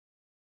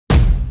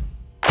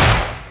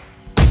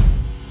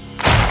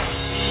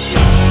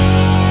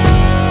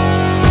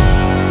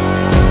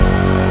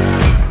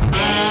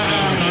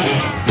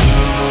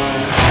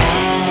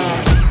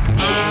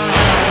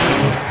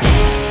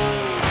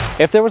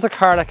If there was a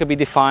car that could be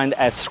defined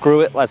as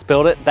screw it, let's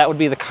build it, that would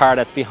be the car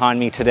that's behind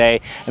me today.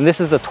 And this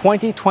is the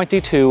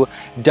 2022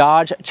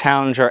 Dodge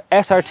Challenger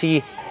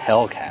SRT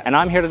Hellcat. And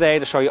I'm here today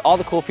to show you all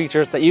the cool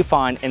features that you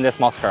find in this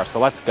muscle car, so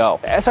let's go.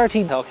 The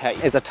SRT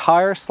Hellcat is a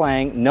tire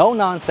slaying, no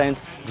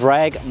nonsense,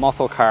 drag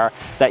muscle car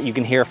that you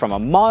can hear from a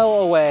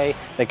mile away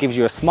that gives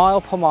you a smile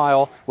per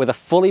mile with a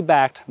fully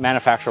backed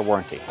manufacturer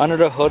warranty. Under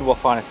the hood we'll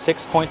find a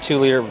 6.2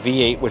 liter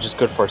V8 which is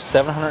good for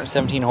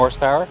 717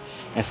 horsepower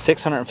and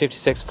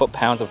 656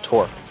 foot-pounds of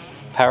torque.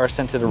 Power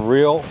sent to the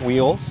rear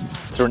wheels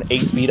through an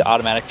 8-speed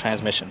automatic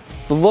transmission.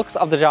 The looks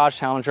of the Dodge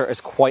Challenger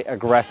is quite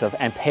aggressive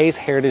and pays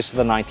heritage to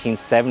the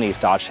 1970s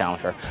Dodge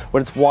Challenger.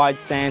 With its wide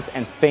stance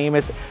and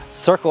famous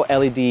circle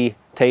LED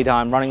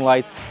daytime running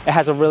lights, it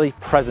has a really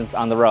presence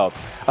on the road.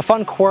 A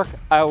fun quirk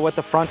with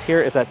the front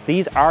here is that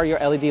these are your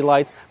LED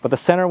lights, but the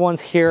center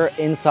ones here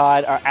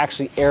inside are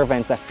actually air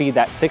vents that feed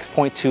that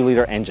 6.2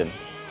 liter engine.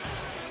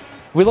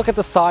 We look at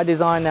the side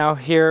design now.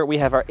 Here we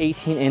have our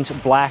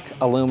 18-inch black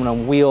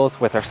aluminum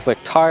wheels with our slick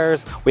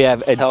tires. We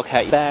have a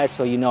Hellcat badge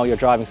so you know you're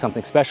driving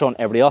something special and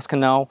everybody else can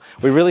know.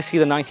 We really see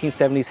the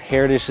 1970s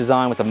heritage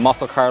design with the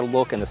muscle car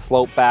look and the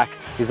slope back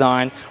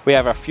design. We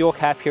have our fuel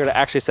cap here that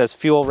actually says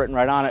fuel written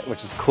right on it,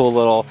 which is a cool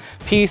little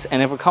piece.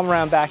 And if we come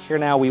around back here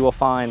now, we will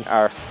find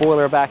our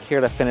spoiler back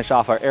here to finish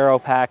off our aero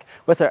pack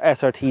with our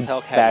SRT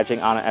Hellcat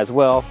badging on it as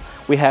well.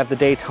 We have the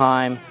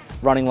daytime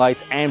running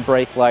lights and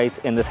brake lights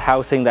in this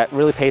housing that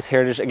really pays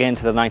heritage again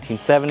to the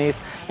 1970s.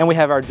 And we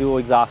have our dual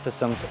exhaust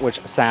systems which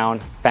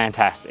sound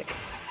fantastic.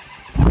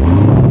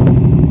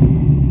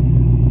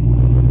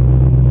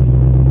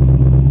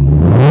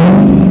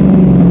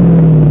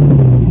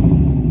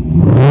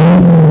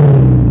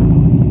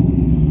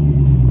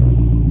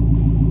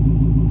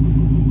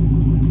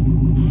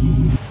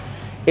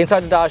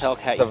 Inside the Dodge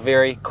Hellcat, it's a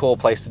very cool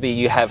place to be.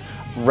 You have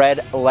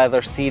red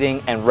leather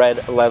seating and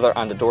red leather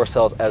on the door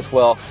sills as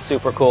well.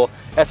 Super cool.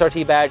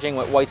 SRT badging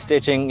with white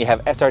stitching. You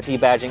have SRT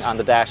badging on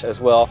the dash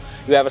as well.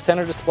 You have a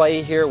center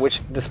display here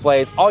which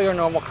displays all your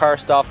normal car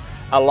stuff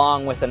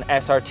along with an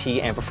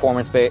SRT and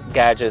performance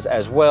gadgets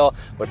as well,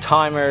 with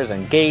timers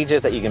and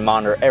gauges that you can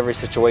monitor every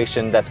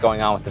situation that's going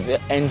on with the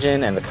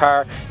engine and the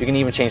car. You can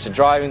even change the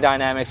driving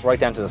dynamics right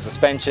down to the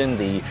suspension,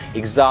 the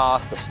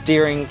exhaust, the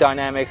steering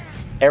dynamics.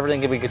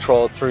 Everything can be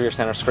controlled through your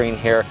center screen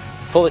here,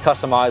 fully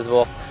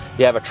customizable.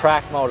 You have a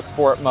track mode, a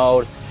sport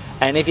mode,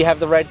 and if you have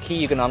the red key,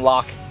 you can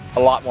unlock a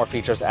lot more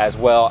features as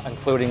well,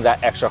 including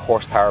that extra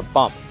horsepower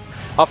bump.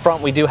 Up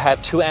front, we do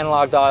have 2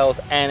 analog dials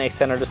and a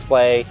center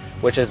display,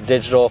 which is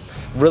digital.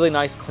 Really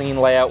nice, clean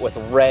layout with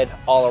red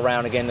all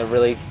around, again, to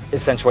really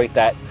accentuate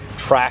that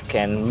track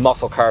and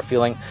muscle car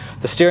feeling.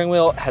 The steering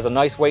wheel has a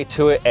nice weight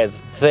to it,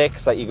 it's thick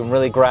so that you can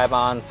really grab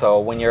on, so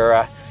when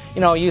you're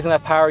using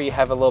that power, you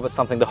have a little bit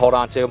something to hold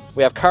on to.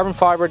 We have carbon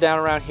fiber down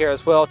around here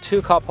as well,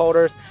 2 cup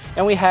holders,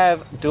 and we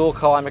have dual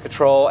climate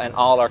control and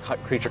all our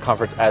creature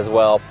comforts as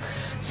well.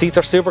 Seats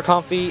are super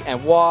comfy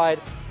and wide,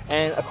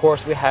 and of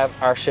course we have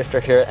our shifter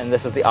here, and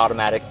this is the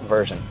automatic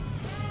version.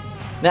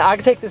 Now I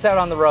could take this out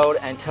on the road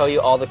and tell you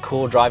all the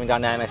cool driving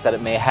dynamics that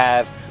it may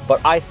have,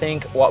 but I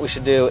think what we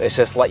should do is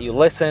just let you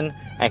listen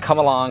and come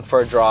along for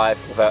a drive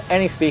without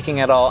any speaking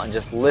at all and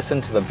just listen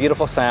to the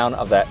beautiful sound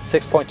of that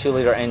 6.2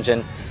 liter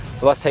engine.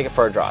 So let's take it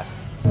for a drive.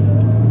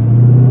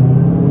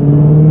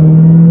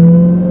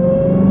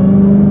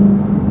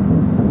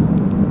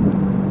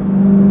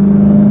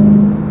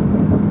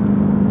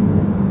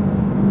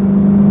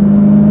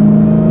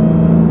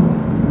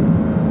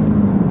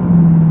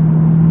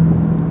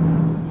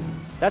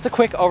 That's a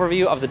quick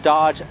overview of the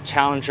Dodge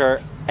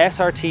Challenger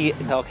SRT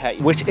Hellcat,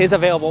 which is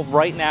available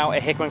right now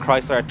at Hickman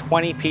Chrysler at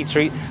 20 Peach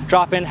Street.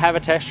 Drop in, have a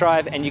test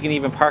drive, and you can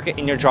even park it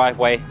in your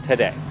driveway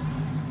today.